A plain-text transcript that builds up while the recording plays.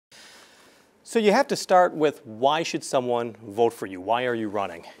So you have to start with, why should someone vote for you? Why are you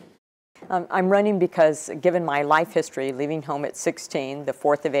running? I'm running because, given my life history, leaving home at 16, the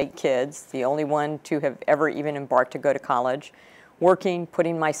fourth of 8 kids, the only one to have ever even embarked to go to college, working,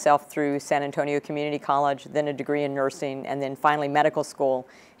 putting myself through San Antonio Community College, then a degree in nursing, and then finally medical school,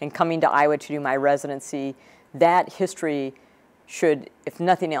 and coming to Iowa to do my residency, that history should, if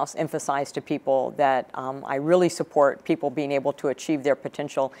nothing else, emphasize to people that I really support people being able to achieve their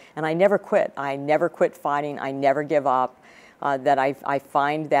potential. And I never quit. I never quit fighting. I never give up. That I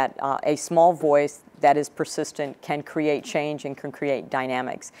find that a small voice that is persistent can create change and can create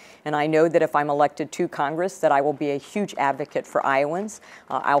dynamics. And I know that if I'm elected to Congress, that I will be a huge advocate for Iowans.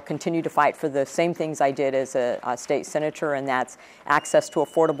 I'll continue to fight for the same things I did as a state senator, and that's access to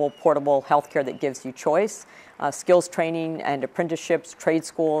affordable, portable health care that gives you choice, skills training and apprenticeships, trade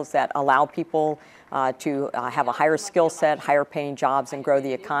schools that allow people to have a higher skill set, higher paying jobs, and grow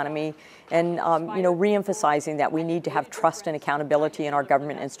the economy. And re-emphasizing that we need to have trust and accountability in our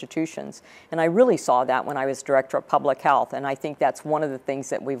government institutions. And I really saw that when I was Director of Public Health, and I think that's one of the things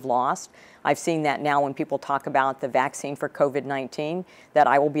that we've lost. I've seen that now when people talk about the vaccine for COVID-19, that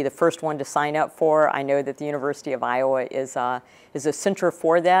I will be the first one to sign up for. I know that the University of Iowa is a center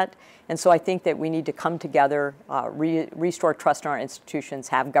for that. And so I think that we need to come together, restore trust in our institutions,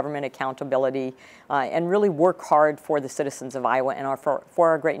 have government accountability, and really work hard for the citizens of Iowa and for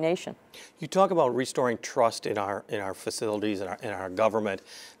our great nation. You talk about restoring trust in our facilities, in our government.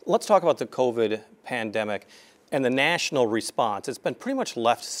 Let's talk about the COVID pandemic and the national response. It's been pretty much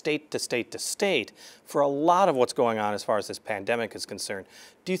left state to state to state for a lot of what's going on as far as this pandemic is concerned.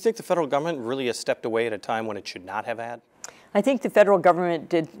 Do you think the federal government really has stepped away at a time when it should not have had? I think the federal government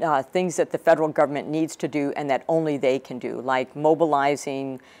did things that the federal government needs to do and that only they can do, like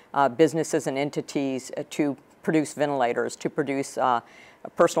mobilizing businesses and entities to produce ventilators, to produce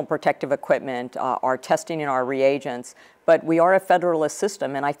personal protective equipment, our testing and our reagents. But we are a federalist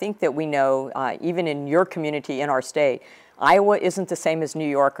system, and I think that we know, even in your community, in our state, Iowa isn't the same as New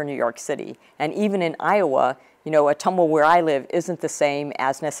York or New York City. And even in Iowa, Ottumwa, where I live, isn't the same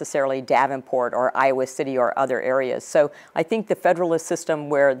as necessarily Davenport or Iowa City or other areas. So I think the federalist system,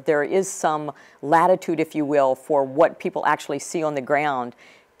 where there is some latitude, if you will, for what people actually see on the ground,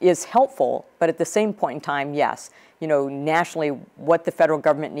 is helpful. But at the same point in time, yes, nationally, what the federal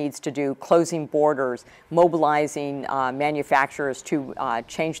government needs to do, closing borders, mobilizing manufacturers to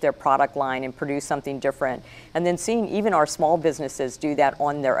change their product line and produce something different, and then seeing even our small businesses do that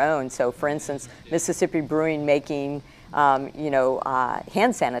on their own. So, for instance, Mississippi Brewing making hand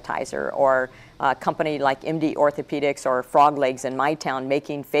sanitizer, or a company like MD Orthopedics or Frog Legs in my town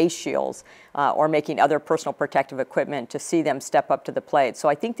making face shields, or making other personal protective equipment, to see them step up to the plate. So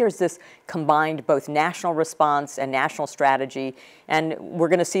I think there's this combined both national response and national strategy, and we're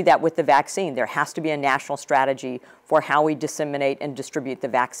going to see that with the vaccine. There has to be a national strategy for how we disseminate and distribute the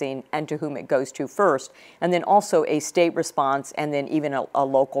vaccine and to whom it goes to first, and then also a state response, and then even a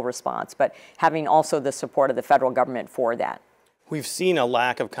local response, but having also the support of the federal government for that. We've seen a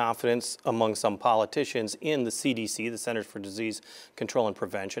lack of confidence among some politicians in the CDC, the Centers for Disease Control and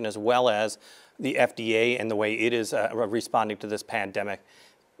Prevention, as well as the FDA and the way it is responding to this pandemic.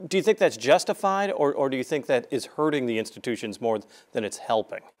 Do you think that's justified, or do you think that is hurting the institutions more than it's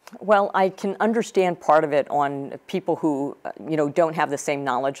helping? Well, I can understand part of it on people who, don't have the same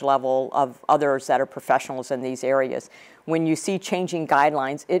knowledge level of others that are professionals in these areas. When you see changing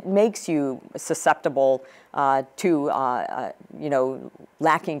guidelines, it makes you susceptible to,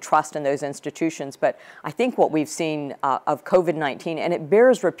 lacking trust in those institutions. But I think what we've seen of COVID-19, and it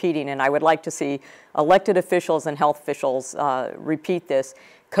bears repeating, and I would like to see elected officials and health officials repeat this,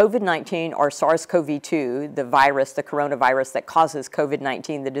 COVID-19, or SARS-CoV-2, the virus, the coronavirus that causes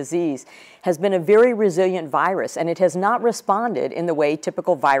COVID-19, the disease, has been a very resilient virus, and it has not responded in the way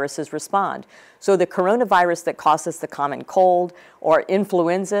typical viruses respond. So the coronavirus that causes the common cold, or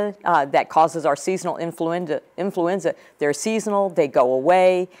influenza that causes our seasonal influenza, they're seasonal, they go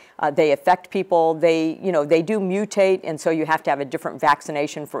away, they affect people, they do mutate, and so you have to have a different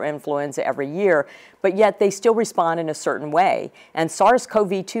vaccination for influenza every year, but yet they still respond in a certain way. And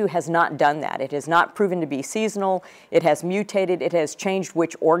SARS-CoV-2 has not done that. It has not proven to be seasonal, it has mutated, it has changed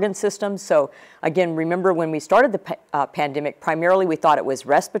which organ systems. So again, remember when we started the pandemic, primarily we thought it was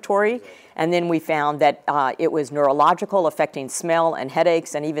respiratory, and then we found that it was neurological, affecting smell and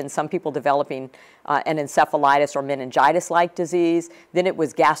headaches, and even some people developing an encephalitis or meningitis-like disease. Then it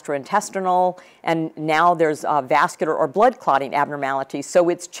was gastrointestinal, and now there's vascular or blood clotting abnormalities. So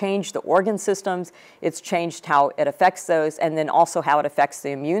it's changed the organ systems, it's changed how it affects those, and then also how it affects the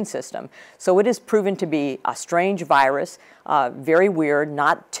immune system. So it is proven to be a strange virus, very weird,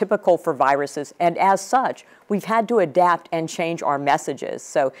 not typical for viruses, and as such, we've had to adapt and change our messages.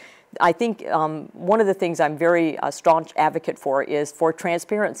 So I think one of the things I'm very staunch advocate for is for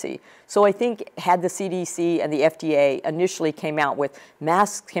transparency. So I think had the CDC and the FDA initially came out with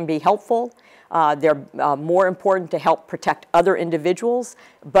masks can be helpful, they're more important to help protect other individuals,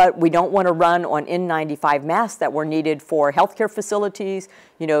 but we don't want to run on N95 masks that were needed for healthcare facilities.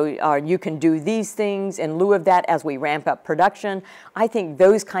 You know, you can do these things in lieu of that as we ramp up production. I think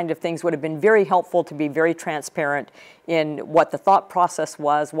those kind of things would have been very helpful to be very transparent in what the thought process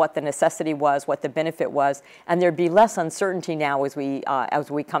was, what the necessity was, what the benefit was, and there'd be less uncertainty now as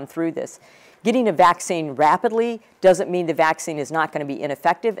we come through this. Getting a vaccine rapidly doesn't mean the vaccine is not going to be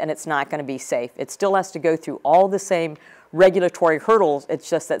ineffective and it's not going to be safe. It still has to go through all the same regulatory hurdles. It's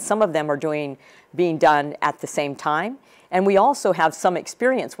just that some of them are being done at the same time. And we also have some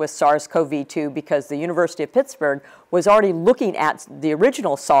experience with SARS-CoV-2 because the University of Pittsburgh was already looking at the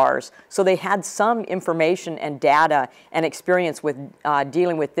original SARS, so they had some information and data and experience with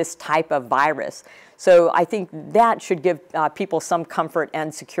dealing with this type of virus. So I think that should give people some comfort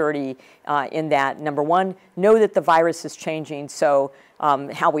and security in that. Number one, know that the virus is changing, so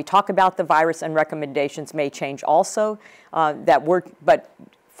how we talk about the virus and recommendations may change also. But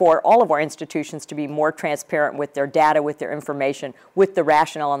for all of our institutions to be more transparent with their data, with their information, with the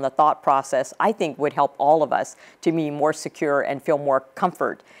rationale and the thought process, I think would help all of us to be more secure and feel more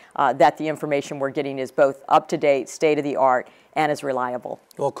comfort that the information we're getting is both up-to-date, state-of-the-art, and is reliable.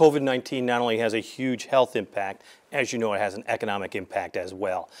 Well, COVID-19 not only has a huge health impact, as you know, it has an economic impact as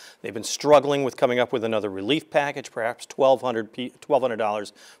well. They've been struggling with coming up with another relief package, perhaps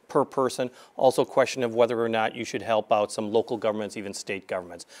 $1,200 per person. Also, question of whether or not you should help out some local governments, even state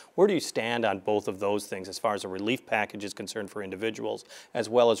governments. Where do you stand on both of those things as far as a relief package is concerned for individuals, as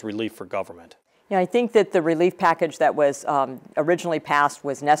well as relief for government? Yeah, I think that the relief package that was originally passed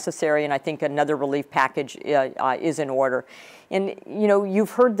was necessary, and I think another relief package is in order. And you know,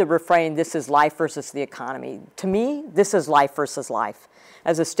 you've heard the refrain, this is life versus the economy. To me, this is life versus life.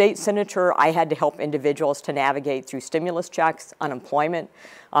 As a state senator, I had to help individuals to navigate through stimulus checks, unemployment.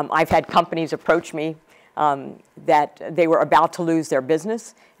 I've had companies approach me that they were about to lose their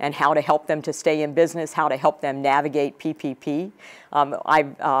business and how to help them to stay in business, how to help them navigate PPP.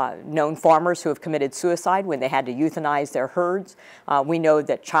 I've known farmers who have committed suicide when they had to euthanize their herds. We know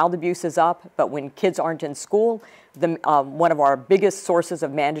that child abuse is up, but when kids aren't in school, one of our biggest sources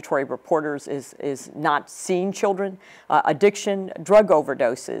of mandatory reporters is not seeing children, addiction, drug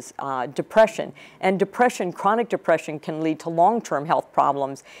overdoses, depression. And depression, chronic depression, can lead to long-term health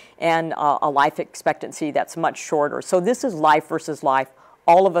problems and a life expectancy that's much shorter. So this is life versus life.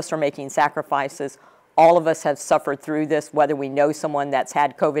 All of us are making sacrifices. All of us have suffered through this, whether we know someone that's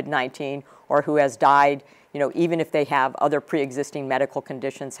had COVID-19 or who has died, you know, even if they have other pre-existing medical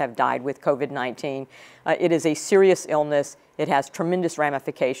conditions, have died with COVID-19. It is a serious illness. It has tremendous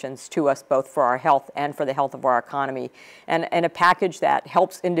ramifications to us, both for our health and for the health of our economy. And a package that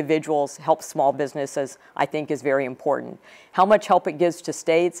helps individuals, helps small businesses, I think is very important. How much help it gives to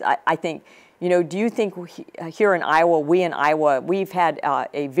states, I think, you know, do you think here in Iowa, we've had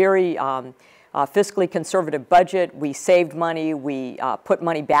a very fiscally conservative budget. We saved money. We put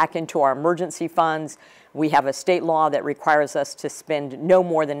money back into our emergency funds. We have a state law that requires us to spend no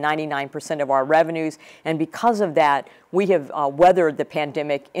more than 99% of our revenues. And because of that, we have weathered the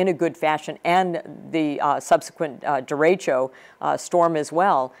pandemic in a good fashion and the subsequent derecho storm as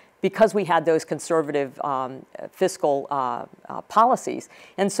well, because we had those conservative fiscal policies.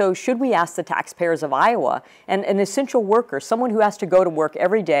 And so should we ask the taxpayers of Iowa, and an essential worker, someone who has to go to work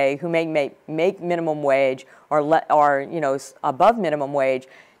every day, who may make minimum wage or you know, above minimum wage,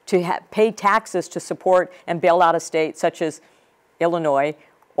 to pay taxes to support and bail out a state such as Illinois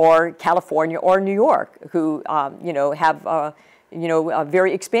or California or New York, who you know, have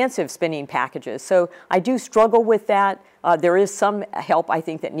very expansive spending packages. So I do struggle with that. There is some help, I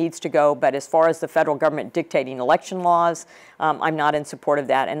think, that needs to go, but as far as the federal government dictating election laws, I'm not in support of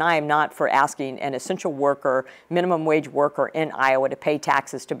that, and I am not for asking an essential worker, minimum wage worker in Iowa to pay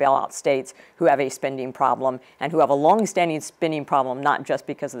taxes to bail out states who have a spending problem and who have a long-standing spending problem, not just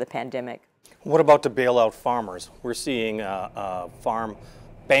because of the pandemic. What about to bail out farmers? We're seeing farm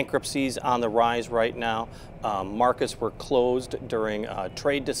bankruptcies on the rise right now. Markets were closed during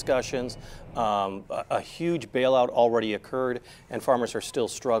trade discussions. A huge bailout already occurred, and farmers are still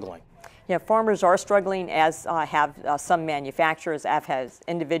struggling. Yeah, farmers are struggling, as have some manufacturers, as has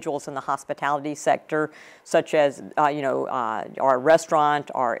individuals in the hospitality sector, such as our restaurant,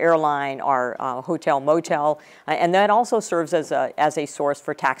 our airline, our hotel, motel, and that also serves as a source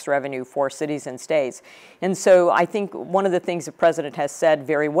for tax revenue for cities and states. And so I think one of the things the president has said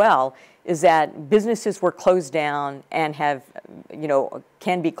very well is that businesses were closed down and have,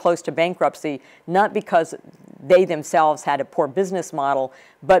 can be close to bankruptcy, not because they themselves had a poor business model,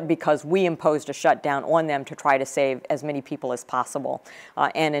 but because we imposed a shutdown on them to try to save as many people as possible.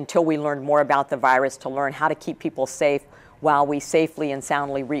 And until we learned more about the virus, to learn how to keep people safe while we safely and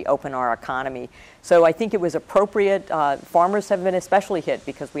soundly reopen our economy. So I think it was appropriate. Farmers have been especially hit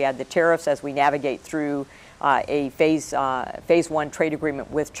because we had the tariffs as we navigate through a phase one trade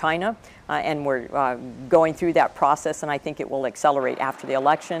agreement with China, and we're going through that process, and I think it will accelerate after the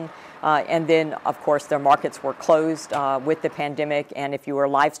election. And then, of course, their markets were closed with the pandemic, and if you were a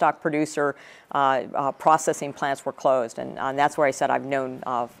livestock producer, processing plants were closed. And that's where I said I've known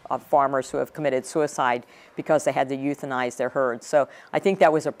of farmers who have committed suicide because they had to euthanize their herds. So I think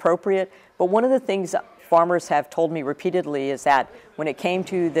that was appropriate. But one of the things farmers have told me repeatedly is that when it came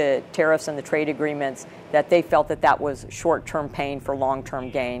to the tariffs and the trade agreements, that they felt that that was short-term pain for long-term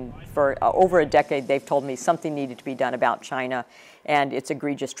gain. For over a decade, they've told me something needed to be done about China and its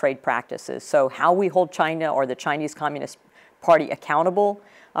egregious trade practices. So how we hold China or the Chinese Communist Party accountable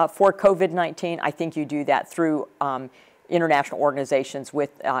for COVID-19, I think you do that through international organizations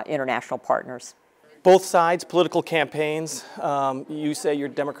with international partners. Both sides, political campaigns, you say your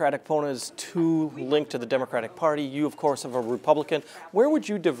Democratic opponent is too linked to the Democratic Party. You, of course, are a Republican. Where would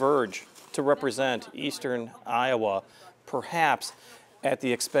you diverge to represent eastern Iowa, perhaps at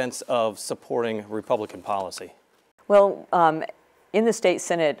the expense of supporting Republican policy? Well, in the state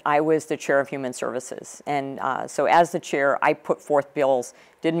Senate, I was the chair of Human Services. And so as the chair, I put forth bills.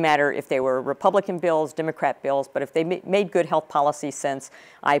 Didn't matter if they were Republican bills, Democrat bills, but if they made good health policy sense,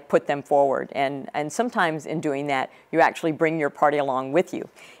 I put them forward. And sometimes in doing that, you actually bring your party along with you.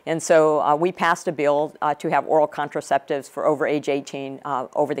 And so we passed a bill to have oral contraceptives for over age 18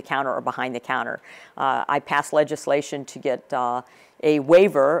 over the counter or behind the counter. I passed legislation to get a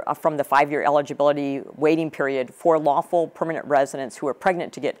waiver from the 5-year eligibility waiting period for lawful permanent residents who are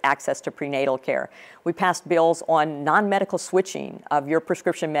pregnant to get access to prenatal care. We passed bills on non-medical switching of your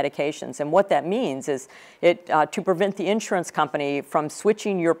prescription medications. And what that means is to prevent the insurance company from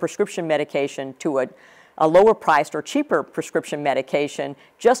switching your prescription medication to a lower priced or cheaper prescription medication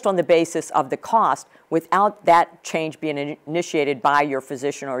just on the basis of the cost without that change being initiated by your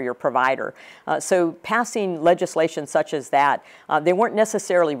physician or your provider. So passing legislation such as that, they weren't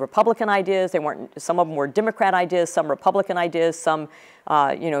necessarily Republican ideas, some of them were Democrat ideas, some Republican ideas, some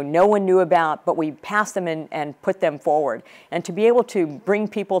no one knew about, but we passed them and put them forward. And to be able to bring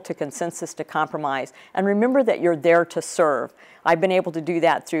people to consensus, to compromise, and remember that you're there to serve. I've been able to do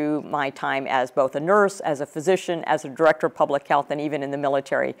that through my time as both a nurse, as a physician, as a director of public health, and even in the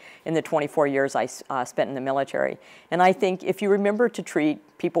military in the 24 years I spent in the military. And I think if you remember to treat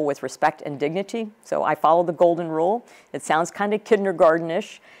people with respect and dignity, so I follow the golden rule. It sounds kind of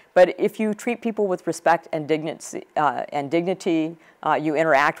kindergartenish, but if you treat people with respect and dignity, you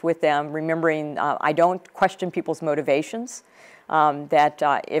interact with them, remembering I don't question people's motivations.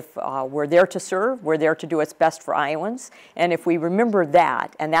 If we're there to serve, we're there to do what's best for Iowans. And if we remember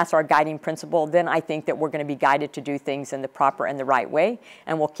that, and that's our guiding principle, then I think that we're going to be guided to do things in the proper and the right way,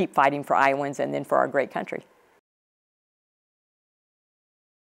 and we'll keep fighting for Iowans and then for our great country.